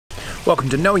Welcome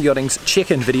to Noah Yachting's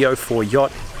check-in video for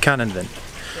yacht KaninVin.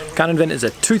 KaninVin is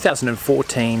a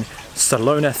 2014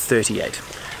 Salona 38.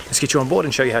 Let's get you on board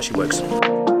and show you how she works. To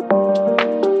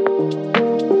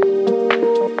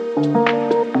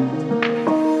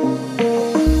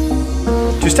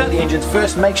start the engines,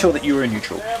 first make sure that you are in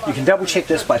neutral. You can double check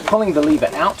this by pulling the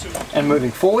lever out and moving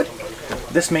forward.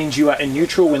 This means you are in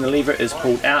neutral when the lever is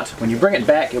pulled out. When you bring it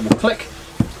back, it will click.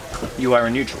 You are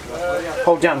in neutral.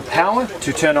 Hold down power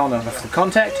to turn on and off the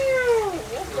contact.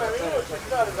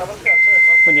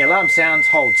 When the alarm sounds,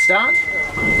 hold start.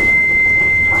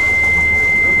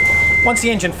 Once the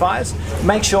engine fires,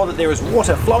 make sure that there is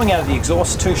water flowing out of the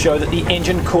exhaust to show that the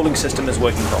engine cooling system is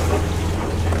working properly.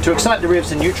 To excite the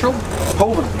revs in neutral,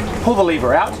 pull the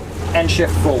lever out and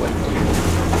shift forward.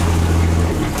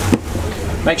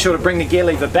 Make sure to bring the gear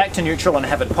lever back to neutral and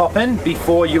have it pop in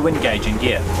before you engage in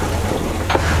gear.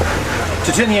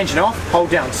 To turn the engine off,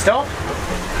 hold down stop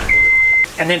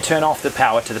and then turn off the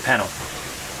power to the panel.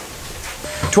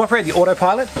 To operate the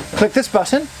autopilot, click this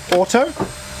button, auto,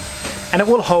 and it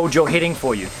will hold your heading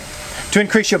for you. To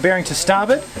increase your bearing to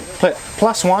starboard, click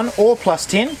 +1 or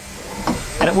 +10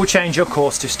 and it will change your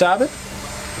course to starboard.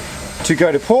 To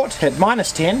go to port, hit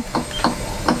 -10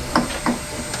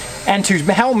 and to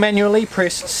manually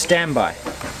press standby.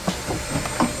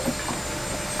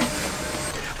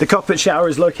 The cockpit shower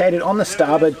is located on the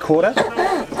starboard quarter.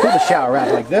 Pull the shower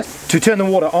out like this. To turn the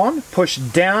water on, push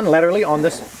down laterally on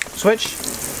this switch.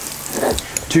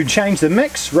 To change the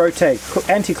mix, rotate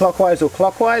anti-clockwise or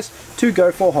clockwise to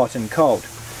go for hot and cold.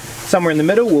 Somewhere in the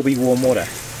middle will be warm water.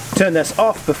 Turn this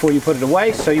off before you put it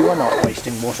away so you are not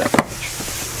wasting water.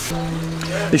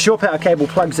 The shore power cable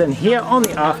plugs in here on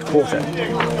the aft quarter.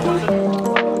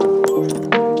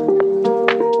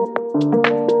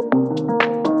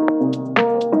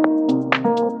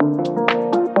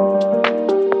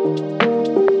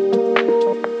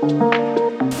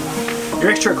 Your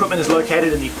extra equipment is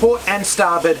located in the port and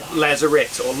starboard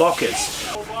lazarettes or lockers.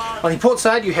 On the port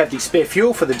side you have the spare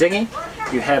fuel for the dinghy,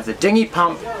 you have the dinghy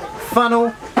pump,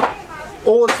 funnel,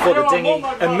 oars for the dinghy,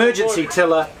 emergency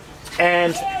tiller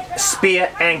and spare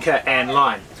anchor and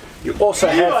line. You also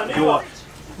have your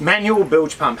manual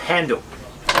bilge pump handle.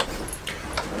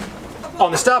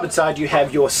 On the starboard side you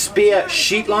have your spare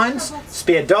sheet lines,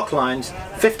 spare dock lines,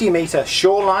 50-meter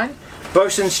shore line,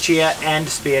 bosun's chair and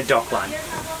spare dock line.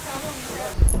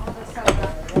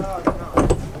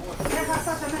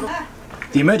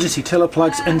 The emergency tiller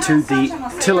plugs into the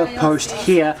tiller post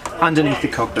here underneath the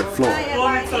cockpit floor.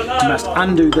 You must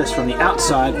undo this from the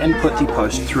outside and put the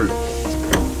post through.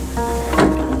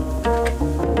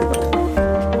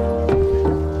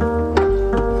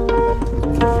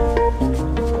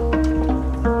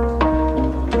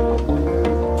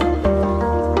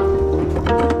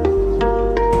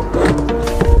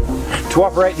 To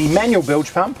operate the manual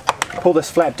bilge pump, pull this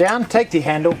flap down, take the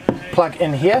handle, plug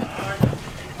in here,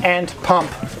 and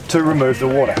pump to remove the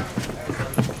water.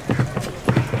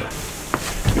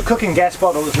 Your cooking gas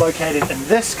bottle is located in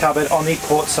this cupboard on the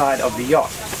port side of the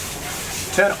yacht.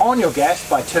 Turn on your gas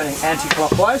by turning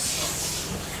anti-clockwise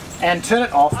and turn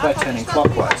it off by turning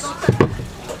clockwise.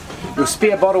 Your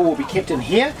spare bottle will be kept in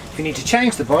here. If you need to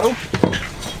change the bottle,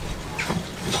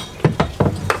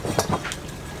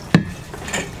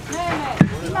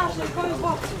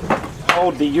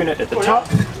 hold the unit at the top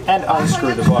and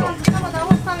unscrew the bottle.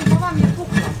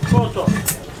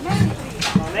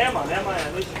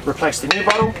 Replace the new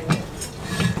bottle.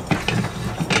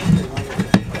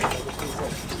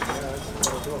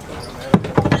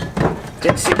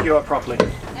 Then secure properly.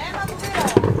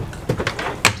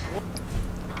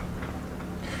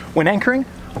 When anchoring,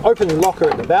 open the locker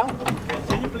at the bow.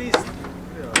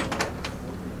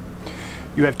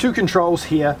 You have two controls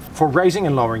here for raising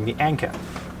and lowering the anchor.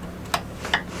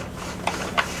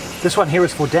 This one here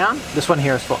is for down, this one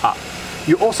here is for up.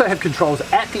 You also have controls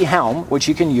at the helm which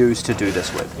you can use to do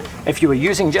this with. If you are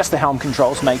using just the helm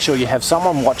controls, make sure you have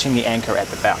someone watching the anchor at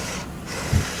the bow.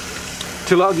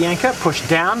 To lower the anchor, push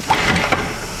down.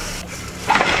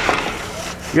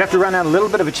 You have to run out a little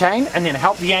bit of a chain and then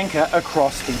help the anchor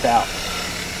across the bow.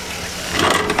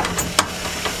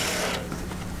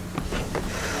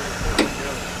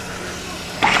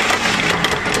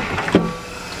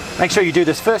 Make sure you do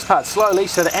this first part slowly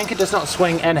so the anchor does not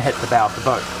swing and hit the bow of the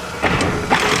boat.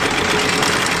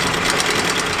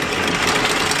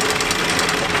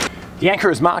 The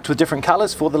anchor is marked with different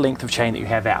colours for the length of chain that you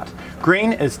have out.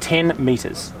 Green is 10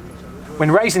 meters. When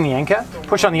raising the anchor,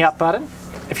 push on the up button.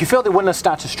 If you feel the windlass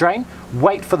start to strain,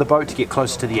 wait for the boat to get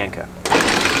closer to the anchor.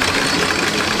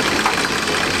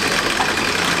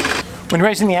 When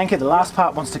raising the anchor, the last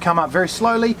part wants to come up very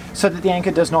slowly so that the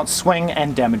anchor does not swing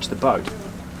and damage the boat.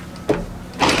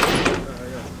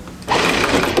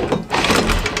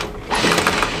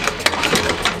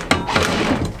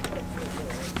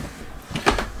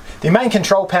 The main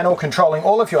control panel controlling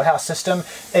all of your house system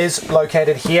is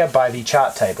located here by the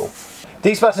chart table.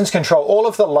 These buttons control all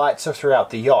of the lights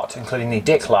throughout the yacht, including the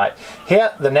deck light.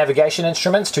 Here, the navigation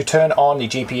instruments to turn on the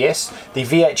GPS, the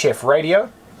VHF radio.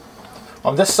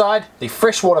 On this side, the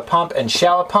freshwater pump and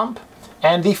shower pump,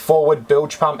 and the forward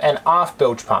bilge pump and aft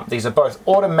bilge pump. These are both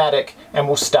automatic and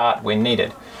will start when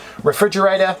needed.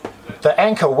 Refrigerator, the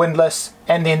anchor windlass,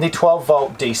 and then the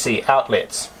 12-volt DC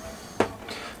outlets.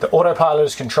 The autopilot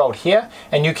is controlled here,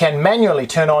 and you can manually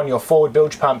turn on your forward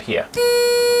bilge pump here.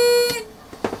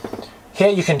 Here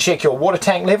you can check your water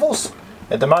tank levels.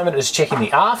 At the moment it is checking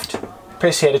the aft.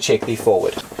 Press here to check the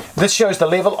forward. This shows the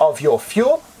level of your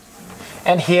fuel,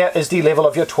 and here is the level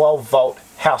of your 12-volt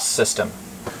house system.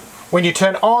 When you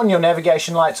turn on your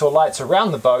navigation lights or lights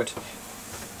around the boat,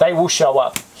 they will show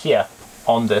up here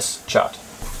on this chart.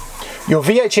 Your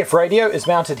VHF radio is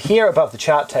mounted here above the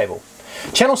chart table.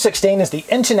 Channel 16 is the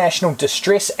international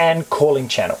distress and calling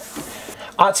channel.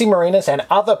 Artsy marinas and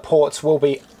other ports will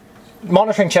be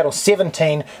monitoring channel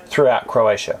 17 throughout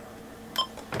Croatia.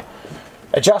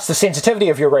 Adjust the sensitivity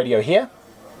of your radio here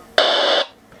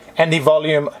and the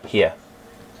volume here.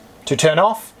 To turn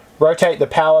off, rotate the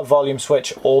power volume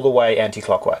switch all the way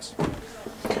anti-clockwise.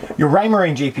 Your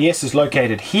Raymarine GPS is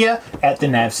located here at the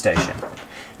nav station.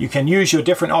 You can use your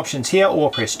different options here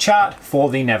or press chart for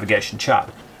the navigation chart.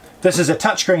 This is a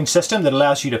touchscreen system that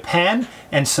allows you to pan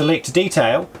and select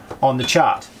detail on the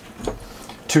chart.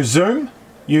 To zoom,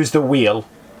 use the wheel.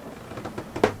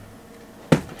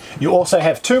 You also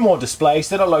have two more displays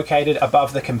that are located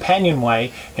above the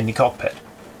companionway in the cockpit.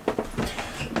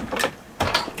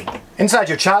 Inside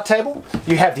your chart table,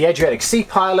 you have the Adriatic Sea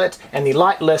Pilot and the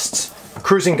light lists,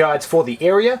 cruising guides for the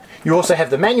area. You also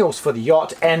have the manuals for the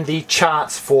yacht and the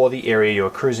charts for the area you're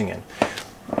cruising in.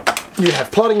 You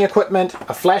have plotting equipment,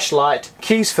 a flashlight,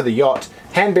 keys for the yacht,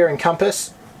 hand-bearing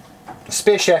compass,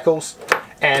 spare shackles,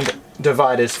 and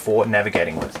dividers for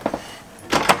navigating with.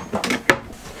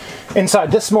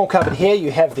 Inside this small cupboard here you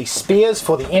have the spares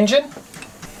for the engine,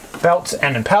 belts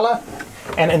and impeller,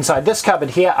 and inside this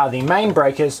cupboard here are the main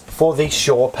breakers for the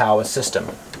shore power system.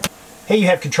 Here you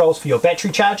have controls for your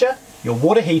battery charger, your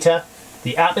water heater,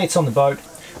 the outlets on the boat,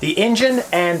 the engine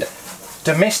and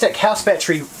domestic house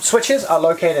battery switches are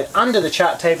located under the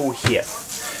chart table here.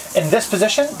 In this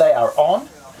position they are on,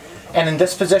 and in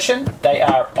this position they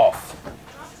are off.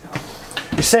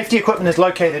 Your safety equipment is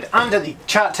located under the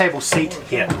chart table seat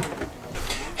here.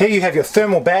 Here you have your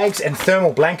thermal bags and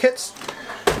thermal blankets,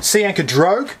 sea anchor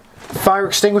drogue, fire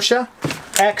extinguisher,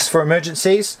 axe for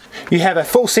emergencies. You have a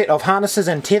full set of harnesses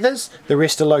and tethers, the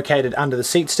rest are located under the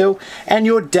seat still, and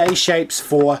your day shapes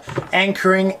for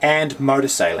anchoring and motor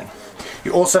sailing.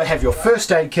 You also have your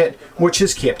first aid kit, which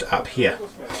is kept up here.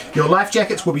 Your life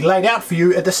jackets will be laid out for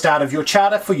you at the start of your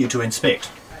charter for you to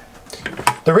inspect.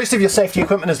 The rest of your safety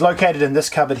equipment is located in this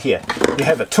cupboard here. You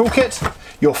have a toolkit,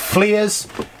 your flares,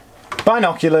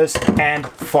 binoculars and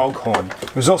foghorn.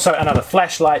 There's also another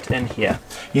flashlight in here.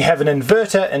 You have an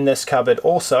inverter in this cupboard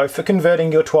also for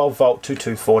converting your 12 volt to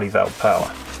 240 volt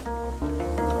power.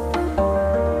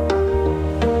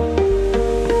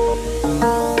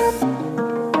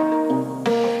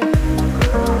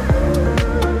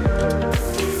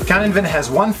 KaninVin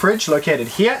has one fridge located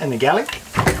here in the galley.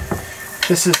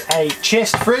 This is a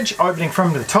chest fridge opening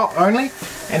from the top only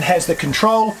and has the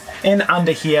control in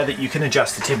under here that you can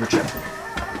adjust the temperature.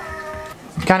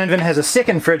 KaninVin has a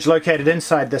second fridge located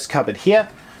inside this cupboard here.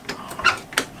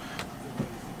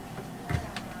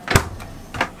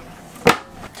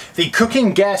 The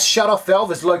cooking gas shutoff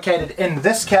valve is located in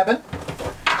this cabin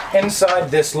inside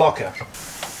this locker.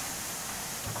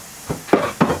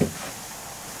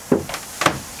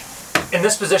 In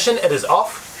this position it is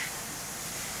off.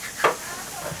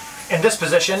 In this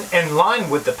position, in line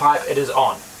with the pipe, it is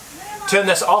on. Turn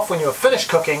this off when you are finished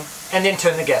cooking and then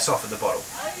turn the gas off at the bottle.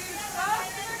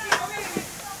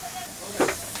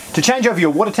 To change over your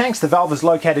water tanks, the valve is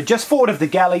located just forward of the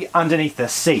galley underneath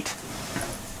this seat.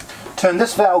 Turn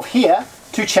this valve here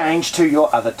to change to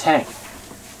your other tank.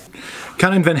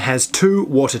 KaninVin has two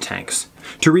water tanks.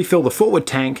 To refill the forward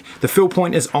tank, the fill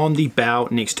point is on the bow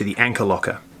next to the anchor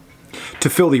locker. To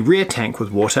fill the rear tank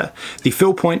with water, the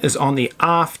fill point is on the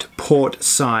aft port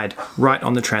side, right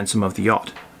on the transom of the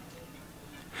yacht.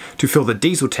 To fill the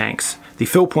diesel tanks, the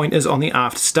fill point is on the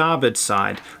aft starboard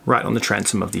side, right on the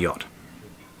transom of the yacht.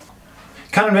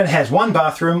 KaninVin has one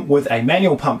bathroom with a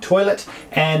manual pump toilet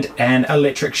and an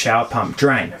electric shower pump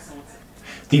drain.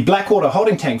 The black water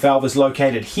holding tank valve is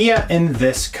located here in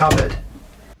this cupboard.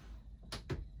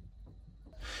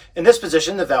 In this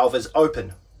position, the valve is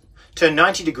open. Turn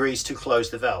 90 degrees to close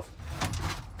the valve.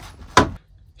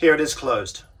 Here it is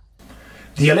closed.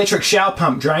 The electric shower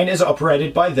pump drain is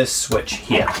operated by this switch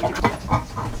here.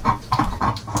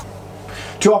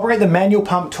 To operate the manual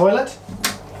pump toilet,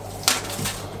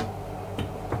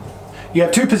 you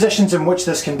have two positions in which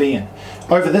this can be in.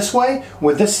 Over this way,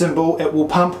 with this symbol, it will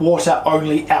pump water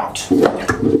only out.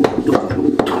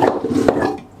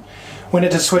 When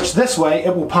it is switched this way,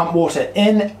 it will pump water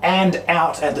in and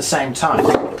out at the same time.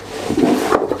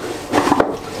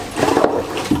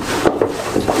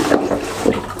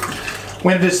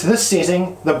 When it is to this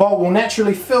setting, the bowl will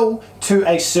naturally fill to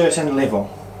a certain level.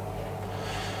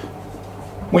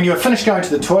 When you are finished going to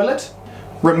the toilet,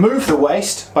 remove the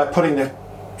waste by putting the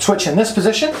switch in this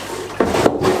position,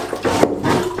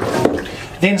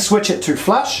 then switch it to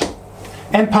flush,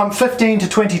 and pump 15 to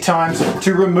 20 times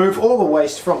to remove all the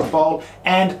waste from the bowl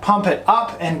and pump it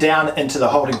up and down into the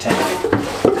holding tank.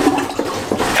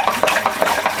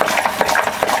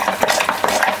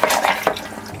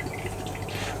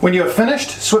 When you are finished,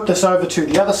 swap this over to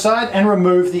the other side and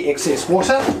remove the excess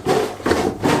water.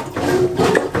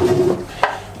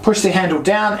 Push the handle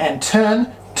down and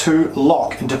turn to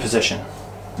lock into position.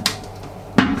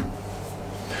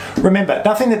 Remember,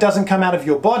 nothing that doesn't come out of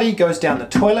your body goes down the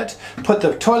toilet. Put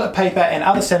the toilet paper and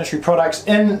other sanitary products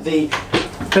in the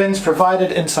bins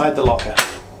provided inside the locker.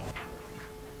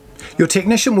 Your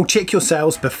technician will check your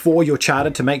sails before you're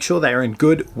chartered to make sure they are in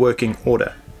good working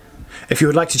order. If you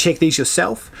would like to check these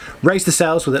yourself, raise the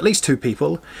sails with at least 2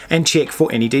 people and check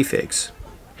for any defects.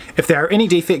 If there are any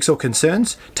defects or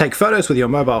concerns, take photos with your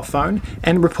mobile phone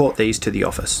and report these to the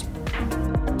office.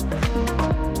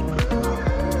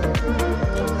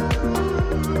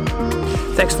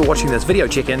 Thanks for watching this video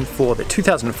check-in for the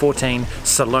 2014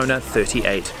 Salona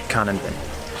 38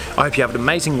 KaninVin. I hope you have an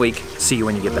amazing week. See you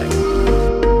when you get back.